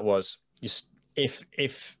perception of that was,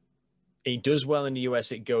 if it does well in the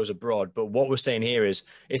US, it goes abroad. But what we're saying here is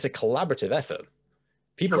it's a collaborative effort.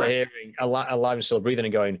 People Correct. Are hearing Alive and Still Breathing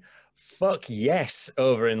and going, fuck yes,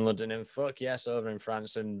 over in London, and fuck yes, over in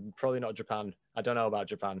France, and probably not Japan. I don't know about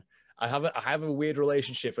Japan. I have a weird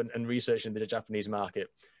relationship and research in the Japanese market.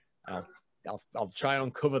 I'll try and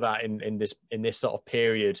uncover that in this sort of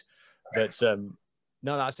period. But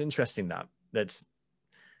no, that's interesting. That's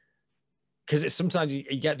because it's sometimes you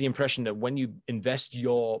get the impression that when you invest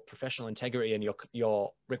your professional integrity and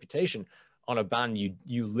your reputation on a band,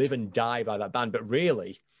 you live and die by that band. But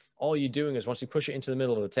really, all you're doing is once you push it into the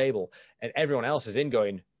middle of the table and everyone else is in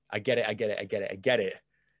going, I get it.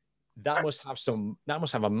 That must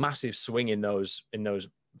have a massive swing in those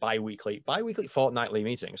bi-weekly, fortnightly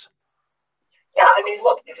meetings. Yeah, I mean,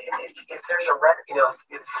 look, if there's a record,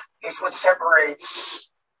 if it's what separates,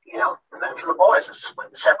 the men from the boys, it's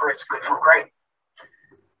what separates good from great.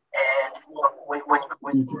 And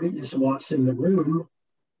when greatness walks in the room,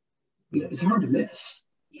 it's hard to miss.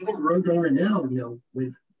 Even Roadrunner now,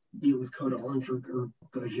 with Coda Orange or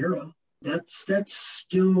Gojira, that's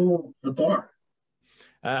still the bar.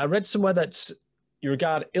 I read somewhere that you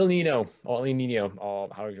regard El Nino, or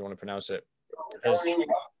however you want to pronounce it, as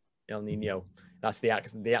El Nino. That's the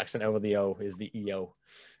accent. The accent over the O is the EO.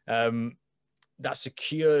 That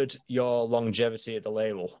secured your longevity at the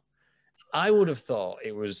label. I would have thought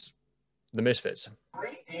it was the Misfits.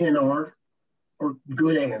 A&R, or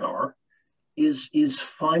good A&R, is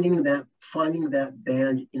finding that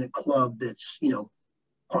band in a club that's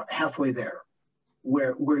halfway there,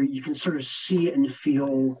 where you can sort of see and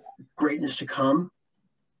feel greatness to come,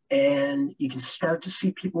 and you can start to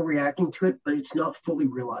see people reacting to it, but it's not fully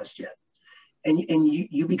realized yet. and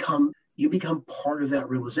you become part of that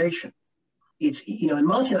realization. It's, and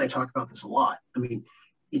Monty and I talk about this a lot. I mean,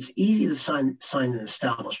 it's easy to sign an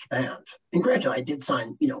established band, and granted, I did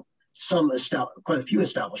sign quite a few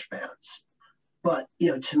established bands, but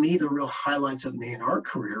to me, the real highlights of an A&R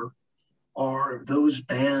career are those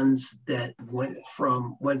bands that went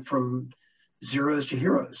from zeros to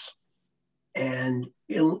heroes. And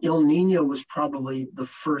Il Nino was probably the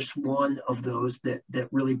first one of those that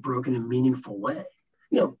really broke in a meaningful way.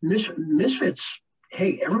 Misfits,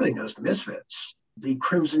 hey, everybody knows the Misfits. The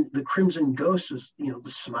Crimson Ghost is, the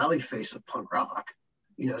smiley face of punk rock.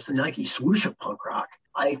 It's the Nike swoosh of punk rock.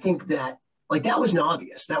 I think that that was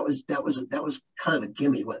obvious. That was kind of a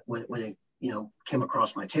gimme when it came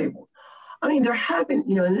across my table. I mean, there have been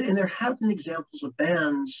and there have been examples of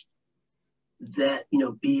bands that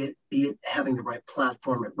be it having the right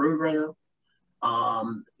platform at Roadrunner,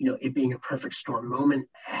 it being a perfect storm moment,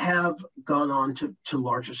 have gone on to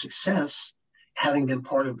larger success, having been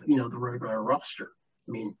part of the Roadrunner roster.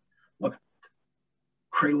 I mean, look,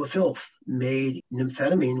 Cradle of Filth made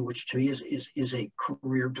Nymphetamine, which to me is a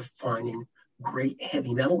career-defining, great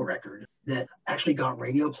heavy metal record that actually got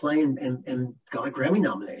radio play and got a Grammy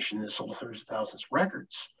nomination and sold hundreds of thousands of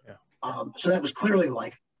records. Yeah. So that was clearly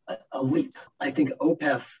like a leap. I think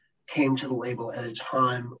Opeth came to the label at a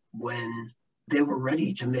time when they were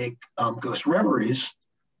ready to make Ghost Reveries,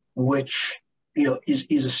 which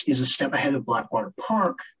is a step ahead of Blackwater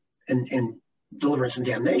Park and Deliverance and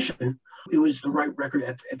Damnation. It was the right record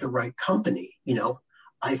at the right company.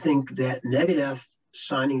 I think that Megadeth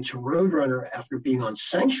signing to Roadrunner after being on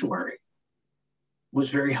Sanctuary was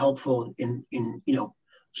very helpful in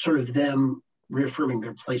sort of them reaffirming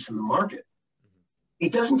their place in the market.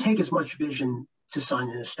 It doesn't take as much vision to sign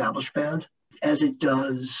an established band as it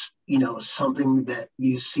does, something that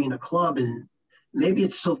you see in a club and maybe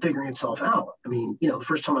it's still figuring itself out. I mean, the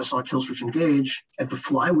first time I saw Killswitch Engage at the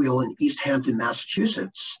Flywheel in East Hampton,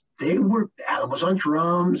 Massachusetts, Adam was on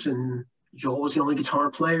drums and Joel was the only guitar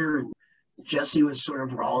player and Jesse was sort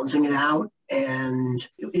of Rollinsing it out, and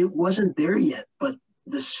it wasn't there yet, but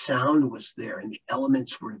the sound was there and the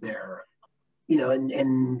elements were there,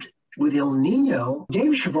 and with Il Nino,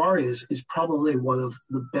 Dave Chiavari is probably one of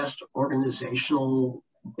the best organizational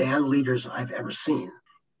band leaders I've ever seen.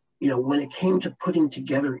 When it came to putting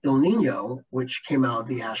together Il Nino, which came out of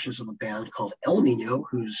the ashes of a band called El Nino,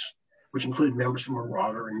 which included members from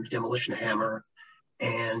Marauder and Demolition Hammer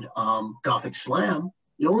and Gothic Slam,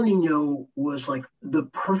 Il Nino was like the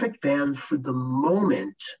perfect band for the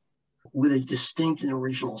moment with a distinct and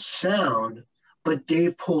original sound, but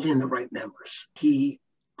Dave pulled in the right members. He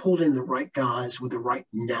pulled in the right guys with the right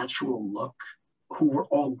natural look who were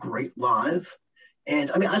all great live.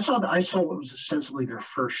 And I mean, I saw what was ostensibly their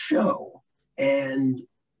first show, and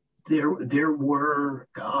there were,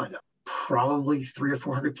 God, probably 300 or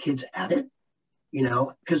 400 kids at it,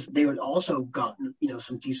 because they had also gotten,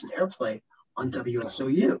 some decent airplay on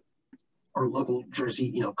WSOU, or local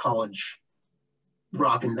Jersey, college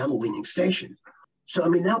rock and metal leaning station. So, I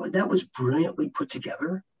mean, that was brilliantly put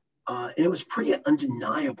together. And it was pretty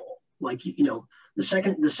undeniable. Like, the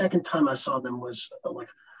second time I saw them was like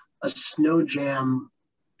a Snow Jam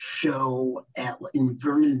show in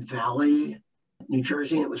Vernon Valley, New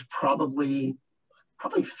Jersey. And it was probably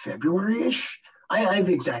February-ish. I have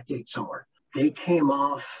the exact date somewhere. They came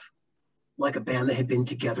off like a band that had been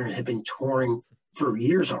together and had been touring for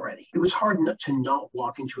years already. It was hard not to not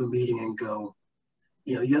walk into a meeting and go,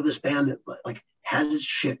 you have this band that like has its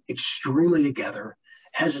shit extremely together,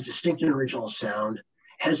 has a distinct and original sound,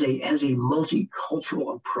 has a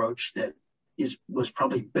multicultural approach that was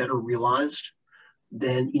probably better realized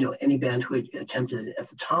than any band who had attempted it at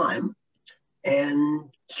the time. And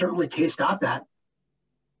certainly Case got that.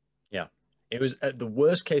 Yeah. It was the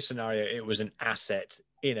worst case scenario, it was an asset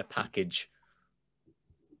in a package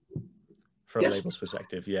from a label's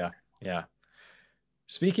perspective. Yeah. Yeah.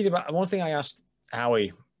 Speaking about, one thing I asked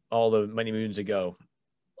Howie all the many moons ago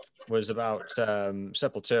was about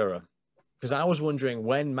Sepultura, because I was wondering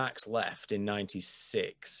when Max left in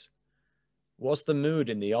 '96, what's the mood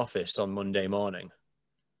in the office on Monday morning?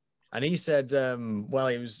 And he said, well,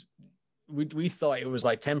 it was, we thought it was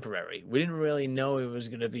like temporary. We didn't really know it was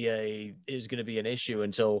going to be an issue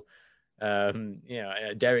until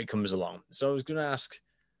Derek comes along. So I was going to ask,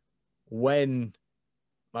 when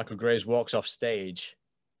Michael Graves walks off stage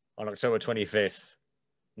on October 25th,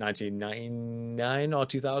 1999 or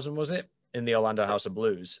 2000, was it, in the Orlando House of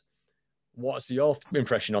Blues, what's your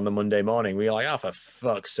impression on the Monday morning? Were you like, oh, for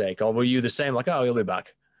fuck's sake? Or were you the same, like, oh, he'll be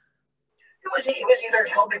back? It was either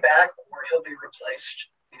he'll be back or he'll be replaced,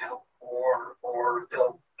 or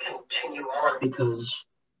they'll continue on because,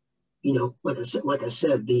 you know, like I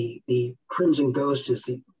said, the Crimson Ghost is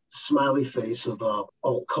the smiley face of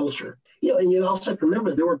alt culture. You know, and you also have to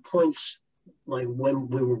remember there were points like when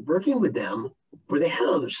we were working with them where they had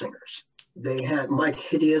other singers. They had Mike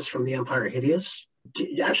Hideous from the Empire Hideous.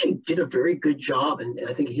 Actually did a very good job, and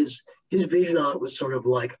I think his vision on it was sort of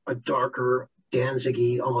like a darker,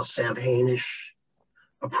 Danzig-y, almost Sam Hain-ish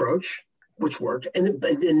approach, which worked. And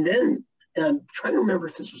then I'm trying to remember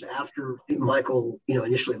if this was after Michael, you know,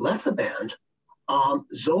 initially left the band.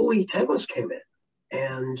 Zoli Teglis came in,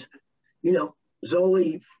 and you know,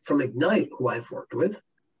 Zoli from Ignite, who I've worked with,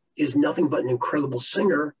 is nothing but an incredible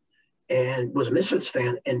singer, and was a Misfits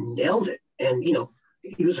fan and nailed it. And you know,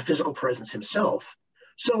 he was a physical presence himself.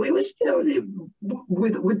 So it was, you know,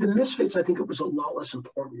 with the Misfits, I think it was a lot less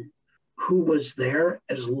important who was there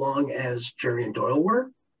as long as Jerry and Doyle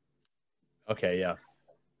were. Okay, yeah.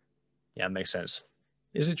 Yeah, makes sense.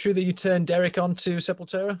 Is it true that you turned Derek on to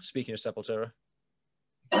Sepultura? Speaking of Sepultura.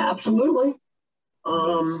 Absolutely.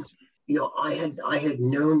 Nice. You know, I had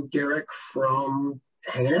known Derek from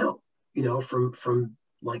hanging out, you know, from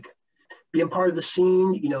like being part of the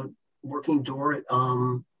scene, you know, working door at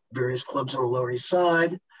various clubs on the Lower East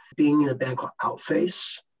Side, being in a band called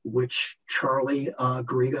Outface, which Charlie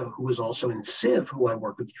Garriga, who was also in Civ, who I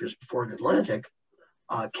worked with years before in Atlantic,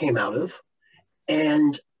 came out of.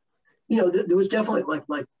 And, you know, there was definitely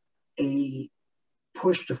like a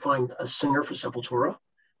push to find a singer for Sepultura.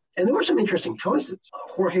 And there were some interesting choices.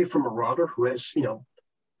 Jorge from Marauder, who has, you know,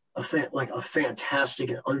 a fantastic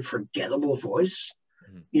and unforgettable voice,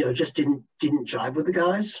 you know, just didn't jive with the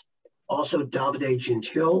guys. Also, Davide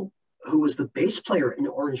Gentile, who was the bass player in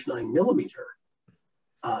Orange 9mm,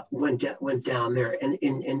 went down there, and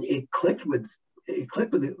it clicked with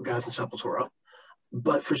the guys in Sepultura.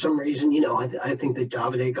 But for some reason, you know, I think that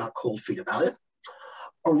Davide got cold feet about it.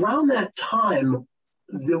 Around that time,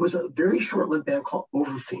 there was a very short-lived band called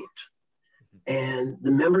Overfiend, and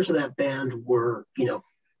the members of that band were, you know,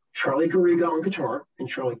 Charlie Garriga on guitar, and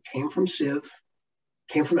Charlie came from Civ,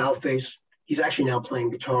 came from Outface. He's actually now playing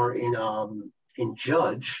guitar in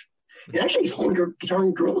Judge. And actually, he's playing guitar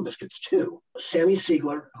in Gorilla Biscuits, too. Sammy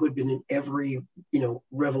Siegler, who had been in every, you know,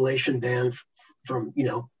 Revelation band from, you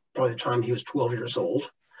know, probably the time he was 12 years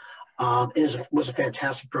old, and was a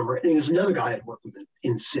fantastic drummer. And he was another guy I'd worked with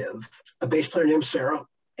in Civ, a bass player named Sarah,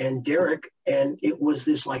 and Derek. And it was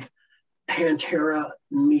this, like, Pantera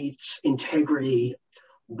meets Integrity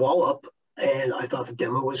wallop. And I thought the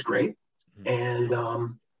demo was great. And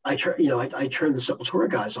I turned the Sepultura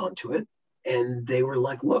guys onto it, and they were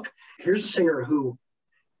like, look, here's a singer who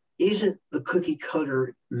isn't the cookie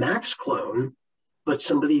cutter Max clone, but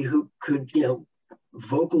somebody who could, you know,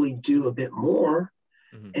 vocally do a bit more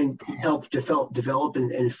and help develop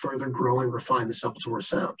and further grow and refine the Sepultura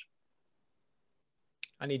sound.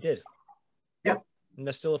 And he did. Yeah. And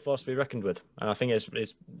they're still a force to be reckoned with. And I think it's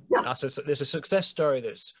a success story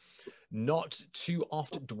that's not too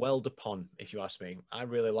oft dwelled upon, if you ask me. I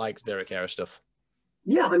really liked Derek era stuff.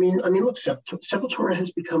 Yeah, I mean, look, Sepultura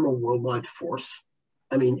has become a worldwide force.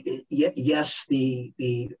 I mean, yes, the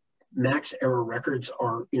Max era records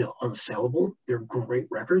are, you know, unsellable. They're great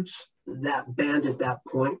records. That band at that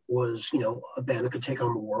point was, you know, a band that could take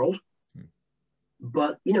on the world.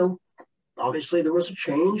 But, you know, obviously there was a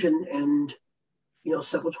change, and you know,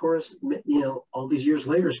 Sepultura, you know, all these years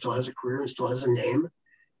later still has a career and still has a name.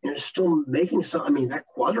 And it's still making some. I mean, that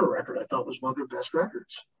Quadra record I thought was one of their best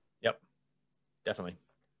records. Yep, definitely.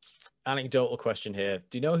 Anecdotal question here: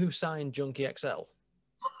 do you know who signed Junkie XL?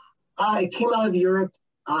 It came out of Europe.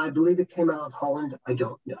 I believe it came out of Holland. I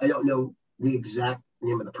don't know the exact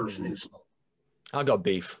name of the person who signed. I got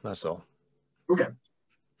beef. That's all. Okay.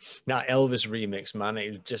 Now Elvis remix, man,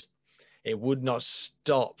 it would not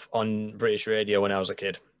stop on British radio when I was a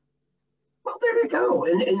kid. Well, there you go.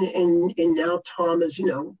 And now Tom is, you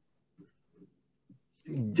know,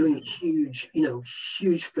 doing huge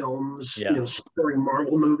films, you know, starring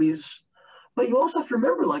Marvel movies. But you also have to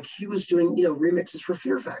remember, like, he was doing, you know, remixes for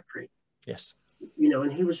Fear Factory. Yes. You know,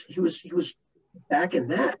 and he was back in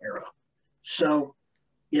that era. So,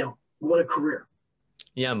 you know, what a career.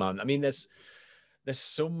 Yeah, man. I mean, there's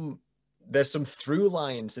some through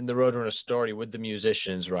lines in the Roadrunner story with the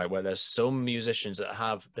musicians, right? Where there's some musicians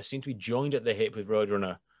that seem to be joined at the hip with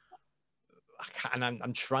Roadrunner. And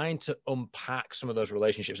I'm trying to unpack some of those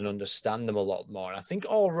relationships and understand them a lot more. And I think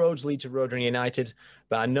all roads lead to Roadrunner United,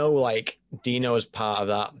 but I know, like, Dino is part of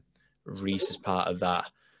that, Reese is part of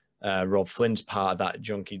that, Rob Flynn's part of that,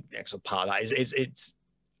 Junkie XL part of that.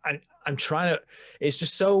 I'm trying to, it's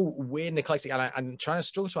just so weird and eclectic, and I'm trying to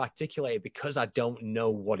struggle to articulate it because I don't know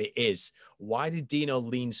what it is. Why did Dino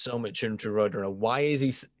lean so much into Roadrunner? Why is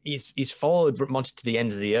he's followed Monty to the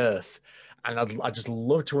ends of the earth? And I just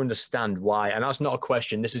love to understand why. And that's not a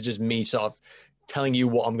question. This is just me sort of telling you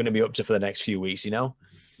what I'm going to be up to for the next few weeks, you know?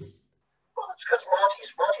 Well, it's because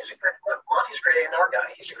Monty's a great A&R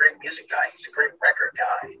guy. He's a great music guy. He's a great record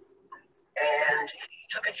guy. And he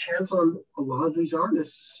took a chance on a lot of these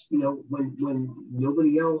artists, when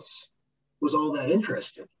nobody else was all that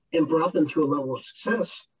interested, and brought them to a level of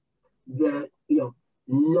success that,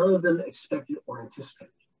 none of them expected or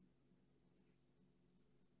anticipated.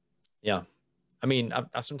 Yeah. I mean,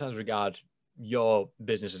 I sometimes regard your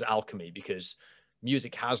business as alchemy because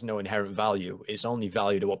music has no inherent value. It's only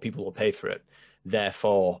valued at what people will pay for it.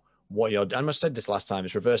 Therefore, what you're, and I said this last time,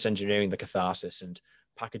 is reverse engineering the catharsis and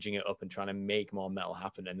packaging it up and trying to make more metal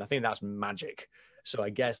happen. And I think that's magic. So I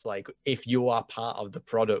guess like if you are part of the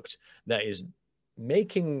product that is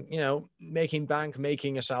making, making bank,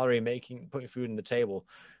 making a salary, putting food on the table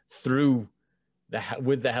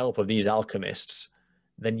with the help of these alchemists,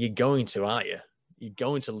 then you're going to, aren't you? You're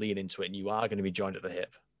going to lean into it and you are going to be joined at the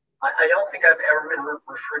hip. I don't think I've ever been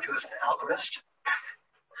referred to as an alchemist,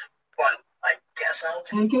 but I guess I'll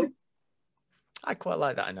take it. I quite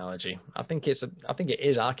like that analogy. I think it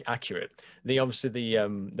is accurate. Obviously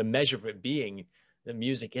the measure of it being that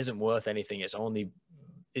music isn't worth anything. It's only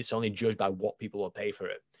judged by what people will pay for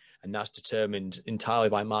it, and that's determined entirely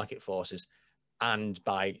by market forces and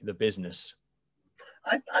by the business.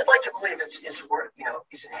 I'd like to believe it's worth,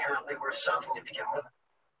 is inherently worth something to begin with.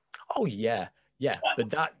 Oh yeah, but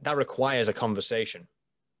that requires a conversation.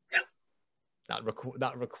 Yeah.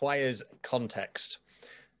 That requires context.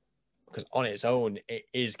 Because on its own, it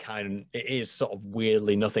is sort of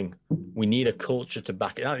weirdly nothing. We need a culture to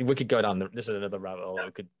back it. We could go down. This is another rabbit hole.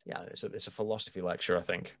 It's a philosophy lecture, I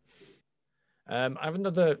think. I have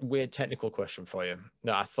another weird technical question for you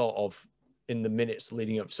that I thought of in the minutes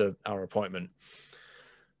leading up to our appointment.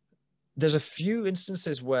 There's a few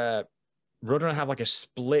instances where Roadrunner have like a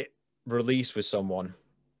split release with someone,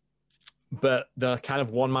 but they're kind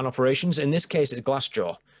of one-man operations. In this case, it's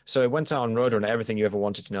Glassjaw. So it went out on Roadrunner, everything you ever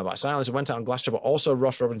wanted to know about Silence. It went out on Glassjaw, but also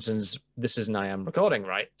Ross Robinson's This Is an I Am recording,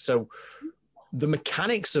 right? So the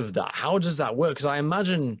mechanics of that, how does that work? Because I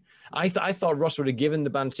imagine, I thought Ross would have given the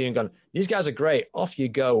band to you and gone, these guys are great, off you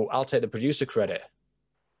go, I'll take the producer credit.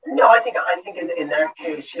 No, I think in that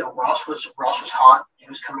case, Ross was hot. He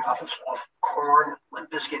was coming off of Korn, Limp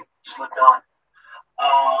Bizkit, Slipknot.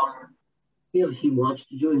 He wanted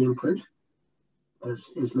to do an imprint,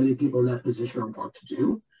 as many people in that position want to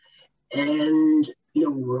do. And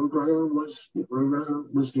Roadrunner was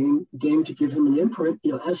game to give him an imprint.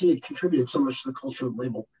 As he had contributed so much to the culture of the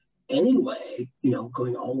label anyway.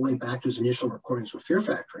 Going all the way back to his initial recordings with Fear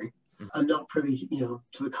Factory. Mm-hmm. I'm not privy,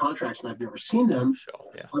 to the contracts, and I've never seen them.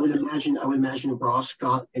 Sure, yeah. I would imagine Ross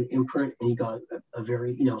got an imprint, and he got a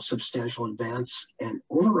very substantial advance and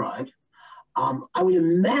override. I would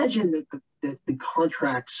imagine that the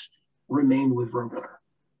contracts remain with Roadrunner.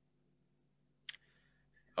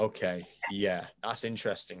 Okay, yeah, that's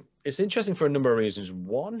interesting. It's interesting for a number of reasons.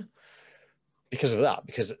 One, because of that,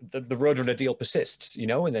 because the Roadrunner deal persists,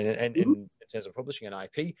 and then in terms of publishing an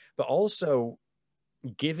IP, but also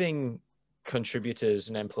giving contributors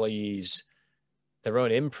and employees their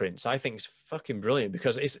own imprints, I think is fucking brilliant,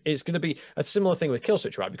 because it's going to be a similar thing with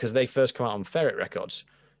Killswitch, right? Because they first come out on Ferret Records.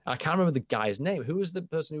 I can't remember the guy's name. Who was the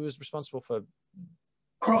person who was responsible for?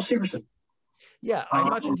 Carl Severson. Yeah, I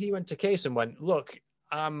imagine he went to Case and went, look,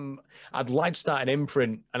 I'd like to start an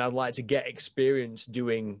imprint and I'd like to get experience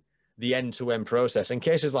doing the end-to-end process. And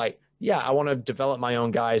Case is like, yeah, I want to develop my own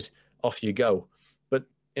guys, off you go. But,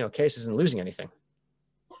 Case isn't losing anything.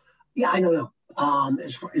 Yeah, I don't know.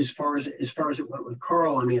 As far as it went with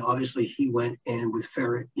Carl, I mean, obviously he went and with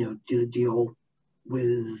Ferret, did a deal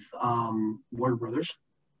with Warner Brothers.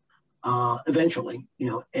 Eventually,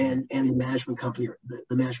 and the management company,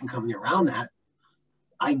 the management company around that.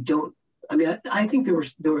 I think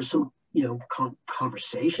there was some,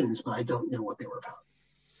 conversations, but I don't know what they were about.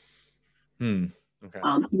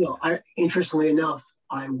 Okay. Interestingly enough,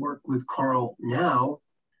 I work with Carl now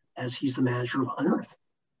as he's the manager of Unearth.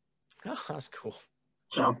 Oh, that's cool.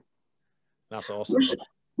 So that's awesome.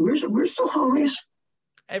 We're still homies.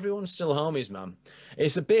 Everyone's still homies, man.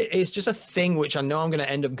 It's just a thing which I know I'm going to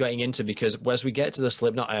end up getting into, because as we get to the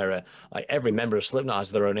Slipknot era, like every member of Slipknot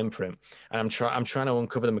has their own imprint, and I'm trying to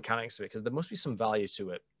uncover the mechanics of it, because there must be some value to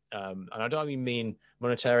it. And I don't even mean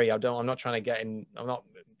monetary. I'm not trying to I'm not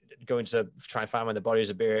going to try and find where the bodies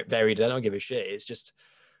are buried. I don't give a shit. It's just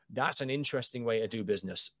That's an interesting way to do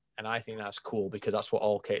business. And I think that's cool because that's what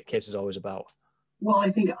all Case is always about. Well,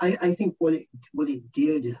 I think what it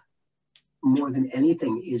did more than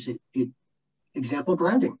anything is it example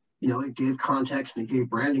branding. You know, it gave context and it gave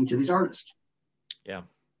branding to these artists. Yeah,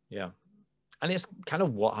 yeah. And it's kind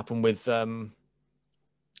of what happened with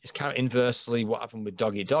it's kind of inversely what happened with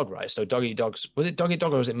Dog Eat Dog, right? So Dog Eat Dog's, was it Dog Eat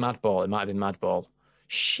Dog or was it Madball? It might have been Madball.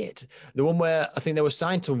 Shit. The one where I think they were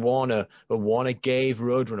signed to Warner, but Warner gave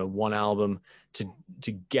Roadrunner one album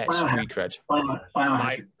to get street cred.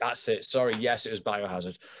 Biohazard. That's it. Sorry. Yes, it was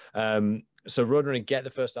Biohazard. So Roadrunner get the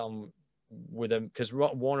first album with them because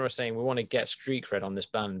Warner are saying we want to get street cred on this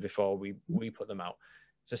band before we put them out.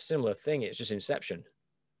 It's a similar thing. It's just Inception.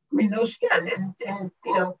 I mean, those, yeah, and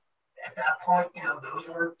you know, at that point, you know, those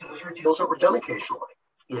were deals that were done occasionally,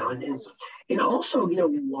 you know, and also, you know,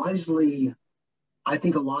 wisely, I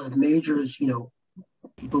think a lot of majors, you know,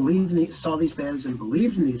 saw these bands and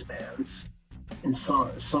believed in these bands, and saw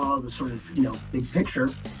the sort of, you know, big picture,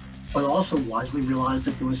 but also wisely realized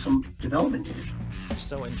that there was some development needed.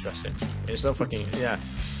 So interesting. It's so fucking, yeah.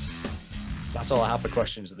 That's all I have for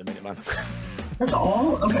questions at the minute, man. That's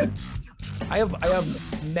all? Okay. I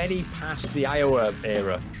have many past the Iowa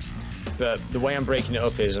era, but the way I'm breaking it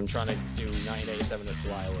up is I'm trying to do 1987 up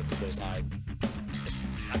to Iowa because I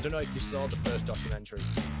don't know if you saw the first documentary,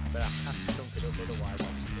 but I have to chunk it up otherwise.